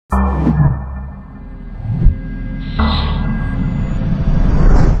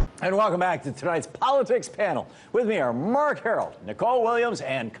And welcome back to tonight's politics panel. With me are Marc, Harrold, Nicole Williams,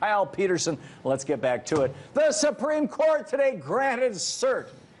 and Kyle Peterson. Let's get back to it. The Supreme Court today granted cert.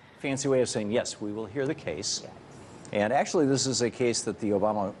 Fancy way of saying, yes, we will hear the case. And actually, this is a case that the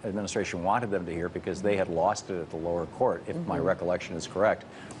Obama administration wanted them to hear because they had lost it at the lower court, if my recollection is correct.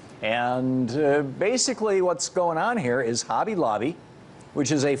 And basically what's going on here is Hobby Lobby,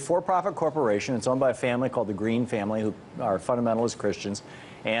 which is a for-profit corporation. It's owned by a family called the Green family, who are fundamentalist Christians.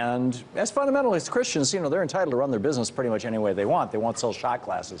 And as fundamentalist Christians, you know, they're entitled to run their business pretty much any way they want. They won't sell shot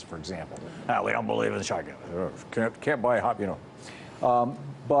glasses, for example. We don't believe in shot glasses. Can't buy a hop, you know.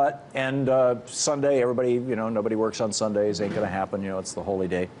 Sunday, everybody, you know, nobody works on Sundays. Ain't going to happen. You know, it's the holy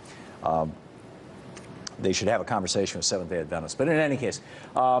day. They should have a conversation with Seventh-day Adventists. But in any case,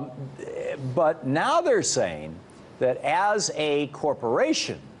 but now they're saying that as a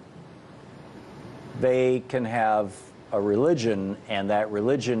corporation, they can have a religion, and that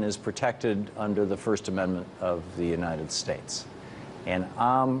religion is protected under the First Amendment of the United States. And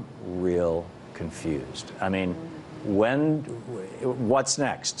I'm real confused. I mean, what's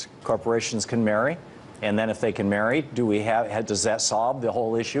next? Corporations can marry, and then if they can marry, does that solve the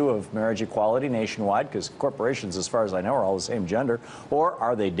whole issue of marriage equality nationwide? Because corporations, as far as I know, are all the same gender. Or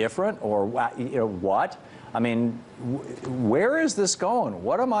are they different? Or you know, what? I mean, where is this going?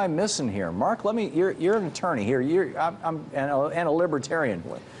 What am I missing here? Marc, you're an attorney here. I'm a libertarian.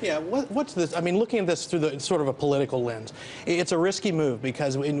 Yeah, what's this? I mean, looking at this through the sort of a political lens, it's a risky move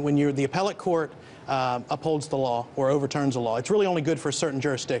because when the appellate court upholds the law or overturns the law, it's really only good for a certain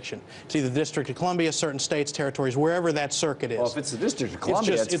jurisdiction. It's either the District of Columbia, certain states, territories, wherever that circuit is. Well, if it's the District of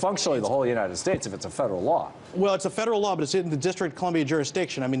Columbia, it's functionally the whole United States if it's a federal law. Well, it's a federal law, but it's in the District of Columbia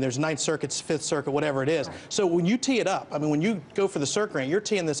jurisdiction. I mean, there's Ninth Circuit, Fifth Circuit, whatever it is. Right. So when you tee it up, I mean, when you go for the cert grant, you're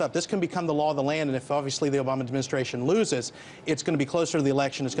teeing this up. This can become the law of the land, and if obviously the Obama administration loses, it's going to be closer to the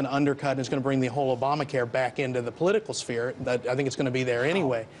election, it's going to undercut, and it's going to bring the whole Obamacare back into the political sphere. I think it's going to be there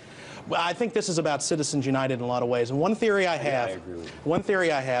anyway. Well, I think this is about Citizens United in a lot of ways. And one theory I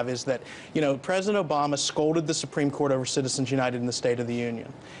have is that, you know, President Obama scolded the Supreme Court over Citizens United in the State of the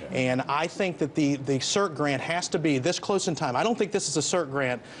Union. Yeah. And I think that the cert grant has to be this close in time. I don't think this is a cert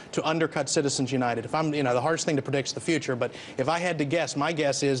grant to undercut Citizens United. If I'm, you know, the hardest thing to predict is the future, but if I had to guess, my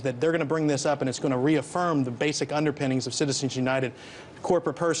guess is that they're going to bring this up and it's going to reaffirm the basic underpinnings of Citizens United,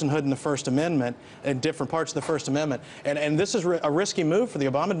 corporate personhood in the First Amendment, and different parts of the First Amendment. And this is a risky move for the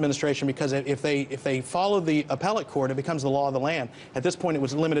Obama administration because if they follow the appellate court, it becomes the law of the land. At this point, it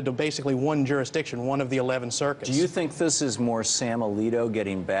was limited to basically one jurisdiction, one of the 11 circuits. Do you think this is more Sam Alito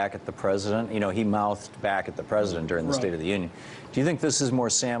getting back at the president? You know, he mouthed back at the president during the State of the Union. Do you think this is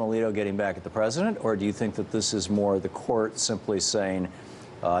more Sam Alito getting back at the president, or do you think that this is more the court simply saying,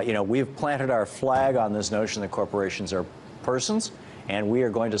 you know, we've planted our flag on this notion that corporations are persons, and we're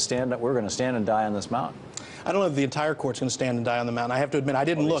going to stand and die on this mountain? I don't know if the entire court's going to stand and die on the mountain. I have to admit, I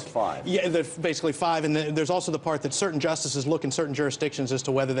didn't look. 5. Yeah, there's basically 5, and there's also the part that certain justices look in certain jurisdictions as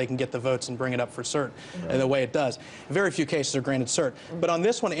to whether they can get the votes and bring it up for cert, and the way it does. Very few cases are granted cert. But on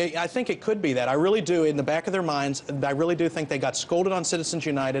this one, I think it could be that. I really do, in the back of their minds, I really do think they got scolded on Citizens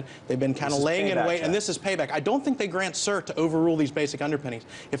United. They've been kind of laying in wait, and this is payback. I don't think they grant cert to overrule these basic underpinnings.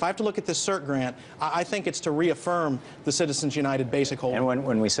 If I have to look at this cert grant, I think it's to reaffirm the Citizens United basic hold. And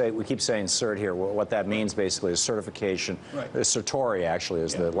when we keep saying cert here, what that means basically is certification. Certori actually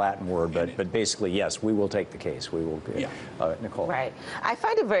is the Latin word, but basically, yes, we will take the case. We will. Nicole. Right. I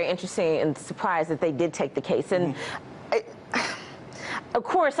find it very interesting and surprised that they did take the case. And of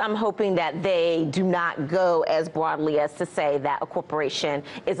course, I'm hoping that they do not go as broadly as to say that a corporation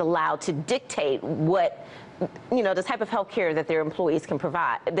is allowed to dictate what, you know, the type of health care that their employees can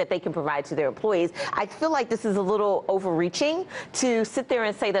provide, that they can provide to their employees. I feel like this is a little overreaching to sit there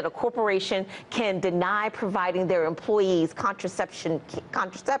and say that a corporation can deny providing their employees contraception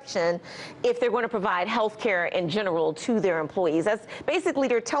if they're going to provide health care in general to their employees. That's basically,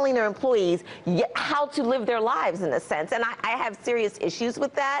 they're telling their employees how to live their lives in a sense. And I have serious issues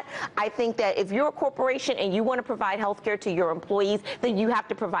with that. I think that if you're a corporation and you want to provide health care to your employees, then you have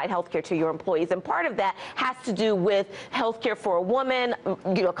to provide health care to your employees. And part of that has to do with health care for a woman.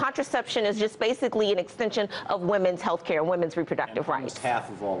 You know, contraception is just basically an extension of women's health care and women's reproductive rights. Almost half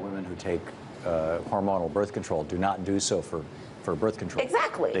of all women who take hormonal birth control do not do so for birth control.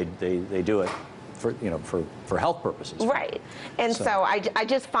 Exactly. They do it for, you know, for health purposes. Right. And so I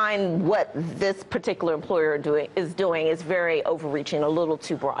just find what this particular employer is doing is very overreaching, a little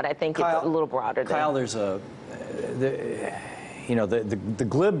too broad. I think Kyle, it's a little broader. Kyle, there's you know, the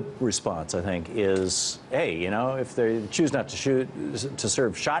glib response, I think, is, hey, you know, if they choose not to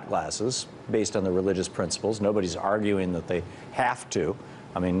serve shot glasses based on the religious principles, nobody's arguing that they have to.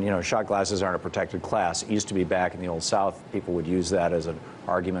 I mean, you know, shot glasses aren't a protected class. It used to be back in the Old South, people would use that as an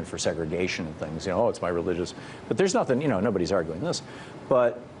argument for segregation and things. You know, oh, it's my religious. But there's nothing, you know, nobody's arguing this.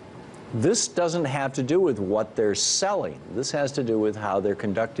 But this doesn't have to do with what they're selling. This has to do with how they're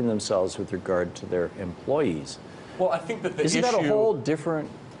conducting themselves with regard to their employees. Well, I think that the Isn't that a whole different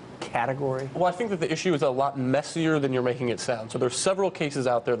category? Well, I think that the issue is a lot messier than you're making it sound. So there's several cases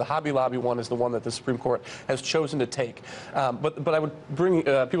out there. The Hobby Lobby one is the one that the Supreme Court has chosen to take. But I would bring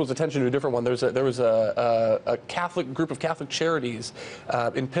people's attention to a different one. There was a Catholic group of Catholic charities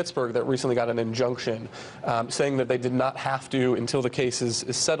in Pittsburgh that recently got an injunction saying that they did not have to, until the case is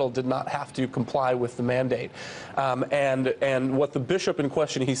settled, did not have to comply with the mandate. And what the bishop in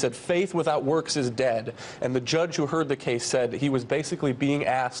question, he said, faith without works is dead. And the judge who heard the case said he was basically being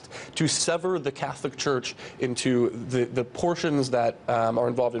asked to sever the Catholic Church into the portions that are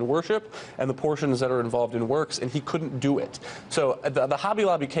involved in worship and the portions that are involved in works, and he couldn't do it. So the Hobby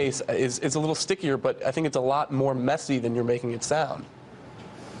Lobby case is a little stickier, but I think it's a lot more messy than you're making it sound.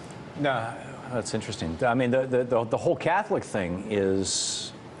 No, that's interesting. I mean, the whole Catholic thing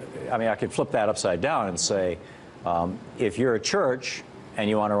is, I mean, I could flip that upside down and say, if you're a church and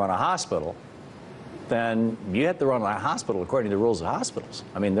you want to run a hospital, then you have to run a hospital according to the rules of hospitals.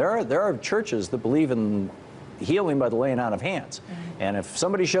 I mean, there are churches that believe in healing by the laying on of hands. And if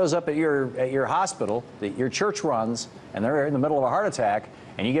somebody shows up at your hospital that your church runs and they're in the middle of a heart attack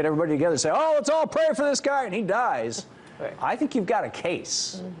and you get everybody together and say, oh, let's all pray for this guy and he dies, right. I think you've got a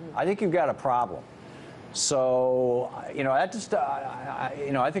case. I think you've got a problem. So, you know, that just,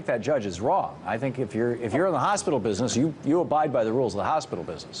 you know, I think that judge is wrong. I think if you're in the hospital business, you abide by the rules of the hospital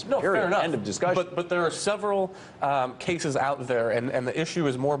business. No, period. fair enough. End of discussion. But there are several cases out there, and the issue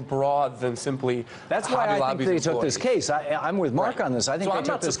is more broad than simply. That's why I think they took this case. I'm with Mark on this. I think So they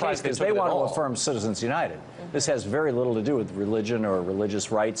took this case because they want to affirm Citizens United. This has very little to do with religion or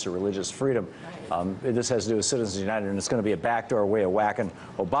religious rights or religious freedom. This has to do with Citizens United, and it's going to be a backdoor way of whacking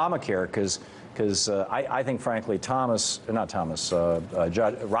Obamacare because I think, frankly, Judge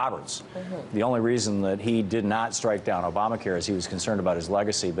Roberts, the only reason that he did not strike down Obamacare is he was concerned about his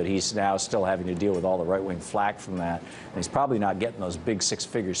legacy, but he's now still having to deal with all the right-wing flack from that. And he's probably not getting those big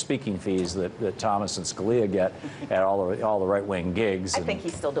six-figure speaking fees that Thomas and Scalia get at all the right-wing gigs. I think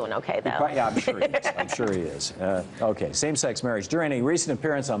he's still doing okay, though. Yeah, I'm sure he is. I'm sure he is. Okay, same-sex marriage. During a recent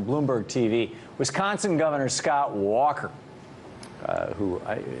appearance on Bloomberg TV, Wisconsin Governor Scott Walker, who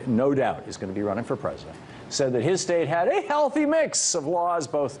no doubt is going to be running for president, said that his state had a healthy mix of laws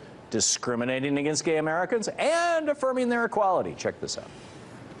both discriminating against gay Americans and affirming their equality. Check this out.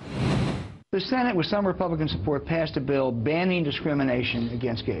 The Senate, with some Republican support, passed a bill banning discrimination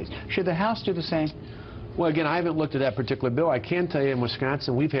against gays. Should the House do the same? Well, again, I haven't looked at that particular bill. I can tell you in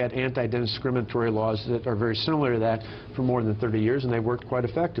Wisconsin, we've had anti-discriminatory laws that are very similar to that for more than 30 years, and they've worked quite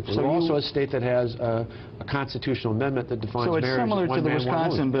effectively. So we're also a state that has a constitutional amendment that defines marriage. So it's similar to the man,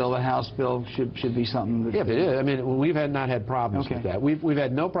 Wisconsin bill. The House bill should be something that... Yeah, but it is. I mean, we've not had problems with that. We've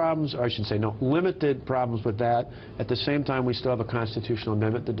had no problems, or I should say no, limited problems with that. At the same time, we still have a constitutional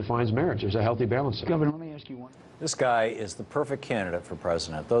amendment that defines marriage. There's a healthy balance there. Governor, let me ask you one. This guy is the perfect candidate for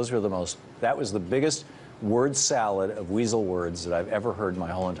president. That was the biggest word salad of weasel words that I've ever heard in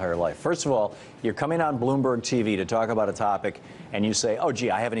my whole entire life. First of all, you're coming on Bloomberg TV to talk about a topic, and you say, oh, gee,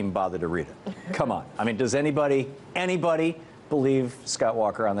 I haven't even bothered to read it. Come on. I mean, does anybody believe Scott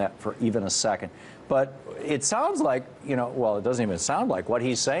Walker on that for even a second? But it sounds like, you know, well, it doesn't even sound like. What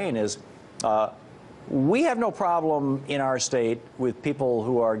he's saying is, we have no problem in our state with people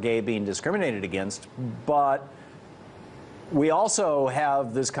who are gay being discriminated against, but we also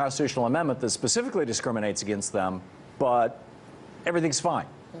have this constitutional amendment that specifically discriminates against them, but everything's fine.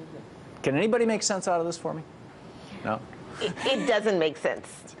 Can anybody make sense out of this for me? No? It doesn't make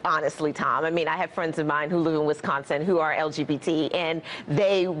sense, honestly, Thom. I mean, I have friends of mine who live in Wisconsin who are LGBT, and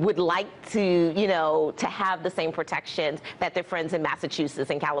they would like to, you know, to have the same protections that their friends in Massachusetts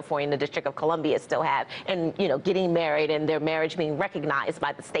and California and the District of Columbia still have, and, you know, getting married and their marriage being recognized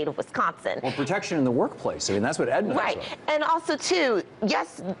by the state of Wisconsin. Well, protection in the workplace. I mean, that's what Edmund Right. was. And also, too,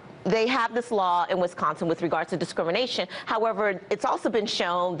 yes, they have this law in Wisconsin with regards to discrimination. However, it's also been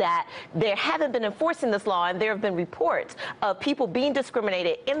shown that they haven't been enforcing this law, and there have been reports of people being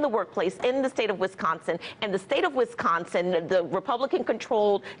discriminated in the workplace in the state of Wisconsin. And the state of Wisconsin, the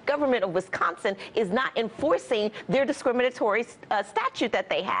Republican-controlled government of Wisconsin, is not enforcing their discriminatory statute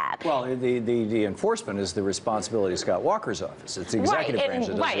that they have. Well, the enforcement is the responsibility of Scott Walker's office. It's the executive branch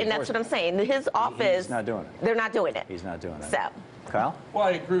that does the and that's what I'm saying. His office, he's not doing it. They're not doing it. He's not doing it. So. Kyle? Well,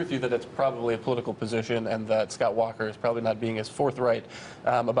 I agree with you that it's probably a political position and that Scott Walker is probably not being as forthright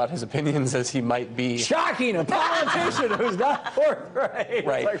about his opinions as he might be. Shocking, a politician who's not forthright.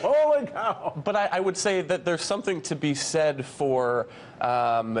 Right. It's like, holy cow. But I would say that there's something to be said for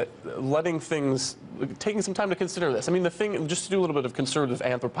letting things, taking some time to consider this. I mean, the thing, just to do a little bit of conservative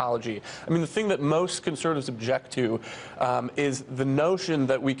anthropology, I mean, the thing that most conservatives object to is the notion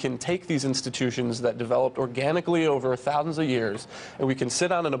that we can take these institutions that developed organically over thousands of years, and we can sit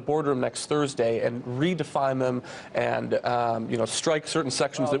down in a boardroom next Thursday and redefine them and, you know, strike certain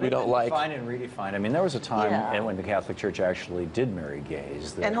sections that we don't like. Define and redefine. I mean, there was a time when the Catholic Church actually did marry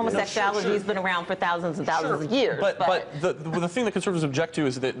gays. And homosexuality has been around for thousands and thousands of years. But the thing that conservatives object to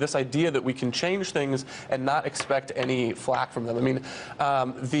is that this idea that we can change things and not expect any flack from them. I mean,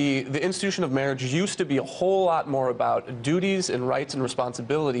 the institution of marriage used to be a whole lot more about duties and rights and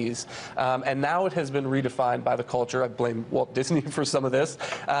responsibilities, and now it has been redefined by the culture. I blame Walt Disney for some of this,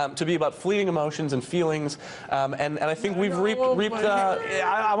 to be about fleeting emotions and feelings, and I think we've reaped we're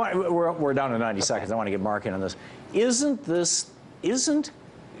down to 90 seconds. I want to get Marc in on this. Isn't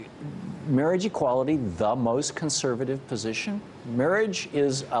marriage equality the most conservative position? Marriage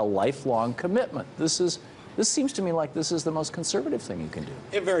is a lifelong commitment. This seems to me like this is the most conservative thing you can do.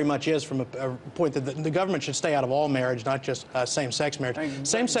 It very much is, from a point that the government should stay out of all marriage, not just same-sex marriage.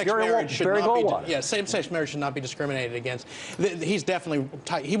 Same-sex marriage should not be. Yeah, same-sex marriage should not be discriminated against. He's definitely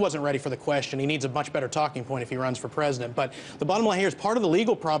he wasn't ready for the question. He needs a much better talking point if he runs for president. But the bottom line here is part of the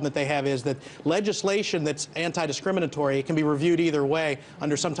legal problem that they have is that legislation that's anti-discriminatory can be reviewed either way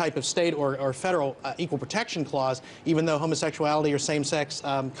under some type of state or federal equal protection clause, even though homosexuality or same-sex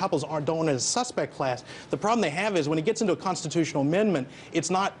couples don't as a suspect class. The problem they have is when it gets into a constitutional amendment,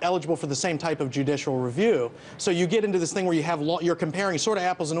 it's not eligible for the same type of judicial review. So you get into this thing where you have you're comparing sort of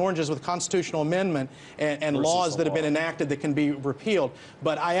apples and oranges with constitutional amendment and laws that have been enacted that can be repealed.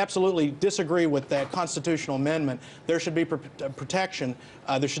 But I absolutely disagree with that constitutional amendment. There should be protection.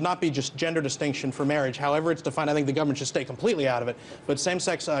 There should not be just gender distinction for marriage. However it's defined, I think the government should stay completely out of it. But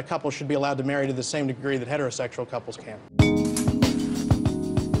same-sex couples should be allowed to marry to the same degree that heterosexual couples can.